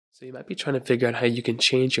So you might be trying to figure out how you can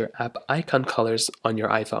change your app icon colors on your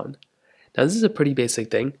iPhone. Now this is a pretty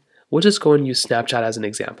basic thing. We'll just go and use Snapchat as an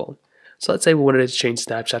example. So let's say we wanted to change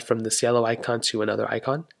Snapchat from this yellow icon to another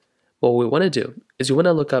icon. What we want to do is you want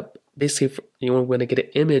to look up, basically you want to get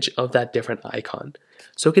an image of that different icon.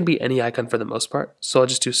 So it can be any icon for the most part. So I'll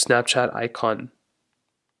just do Snapchat icon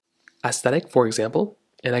aesthetic, for example,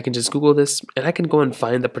 and I can just Google this and I can go and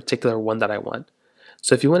find the particular one that I want.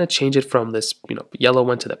 So if you want to change it from this yellow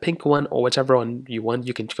one to the pink one, or whichever one you want,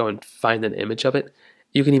 you can go and find an image of it.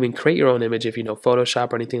 You can even create your own image if you know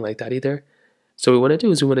Photoshop or anything like that either. So what we want to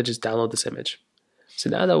do is we want to just download this image. So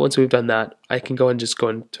now that once we've done that, I can go and just go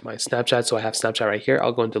into my Snapchat. So I have Snapchat right here.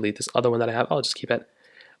 I'll go and delete this other one that I have. I'll just keep it.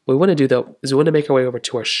 What we want to do though is we want to make our way over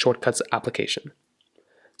to our shortcuts application.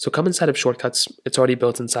 So come inside of shortcuts. It's already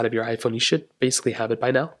built inside of your iPhone. You should basically have it by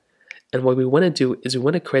now. And what we want to do is we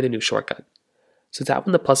want to create a new shortcut. So tap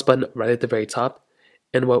on the plus button right at the very top.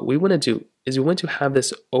 And what we want to do is we want to have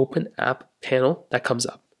this open app panel that comes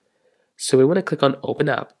up. So we want to click on open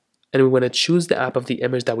app and we want to choose the app of the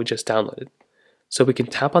image that we just downloaded. So we can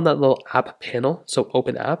tap on that little app panel. So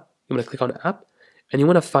open app, you want to click on app and you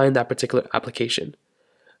want to find that particular application.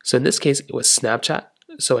 So in this case, it was Snapchat.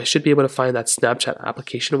 So I should be able to find that Snapchat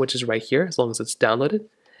application, which is right here, as long as it's downloaded.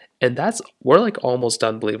 And we're like almost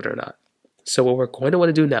done, believe it or not. So what we're going to want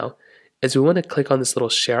to do now is we want to click on this little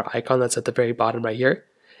share icon that's at the very bottom right here.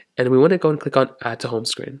 And we want to go and click on add to home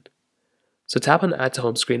screen. So tap on add to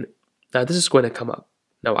home screen. Now this is going to come up.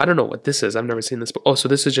 Now I don't know what this is. I've never seen this before. Oh, so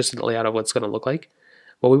this is just a layout of what it's going to look like.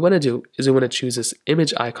 What we want to do is we want to choose this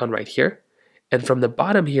image icon right here. And from the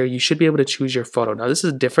bottom here, you should be able to choose your photo. Now this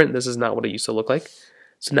is different. This is not what it used to look like.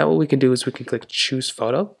 So now what we can do is we can click choose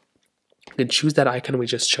photo. We can choose that icon we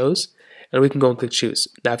just chose. And we can go and click choose.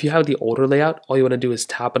 Now if you have the older layout, all you want to do is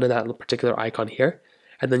tap onto that particular icon here.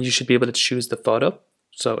 And then you should be able to choose the photo.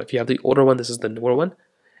 So if you have the older one, this is the newer one.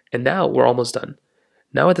 And now we're almost done.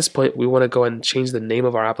 Now at this point, we want to go and change the name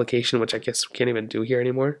of our application, which I guess we can't even do here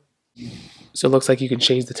anymore. So it looks like you can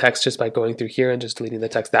change the text just by going through here and just deleting the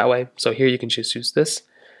text that way. So here you can choose this.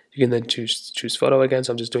 You can then choose photo again.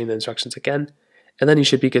 So I'm just doing the instructions again. And then you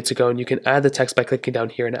should be good to go. And you can add the text by clicking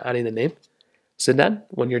down here and adding the name. So then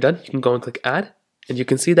when you're done, you can go and click add. And you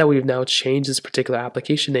can see that we've now changed this particular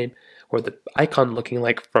application name or the icon looking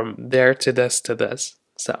like from there to this to this.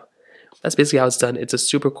 So that's basically how it's done. It's a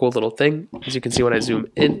super cool little thing. As you can see when I zoom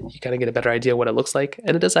in, you kind of get a better idea what it looks like.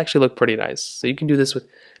 And it does actually look pretty nice. So you can do this with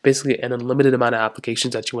basically an unlimited amount of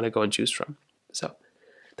applications that you want to go and choose from. So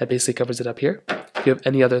that basically covers it up here. If you have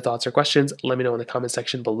any other thoughts or questions, let me know in the comment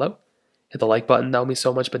section below. Hit the like button, that would mean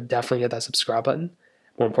so much, but definitely hit that subscribe button.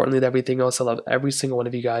 More importantly than everything else, I love every single one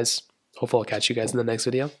of you guys. Hopefully I'll catch you guys in the next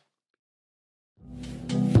video.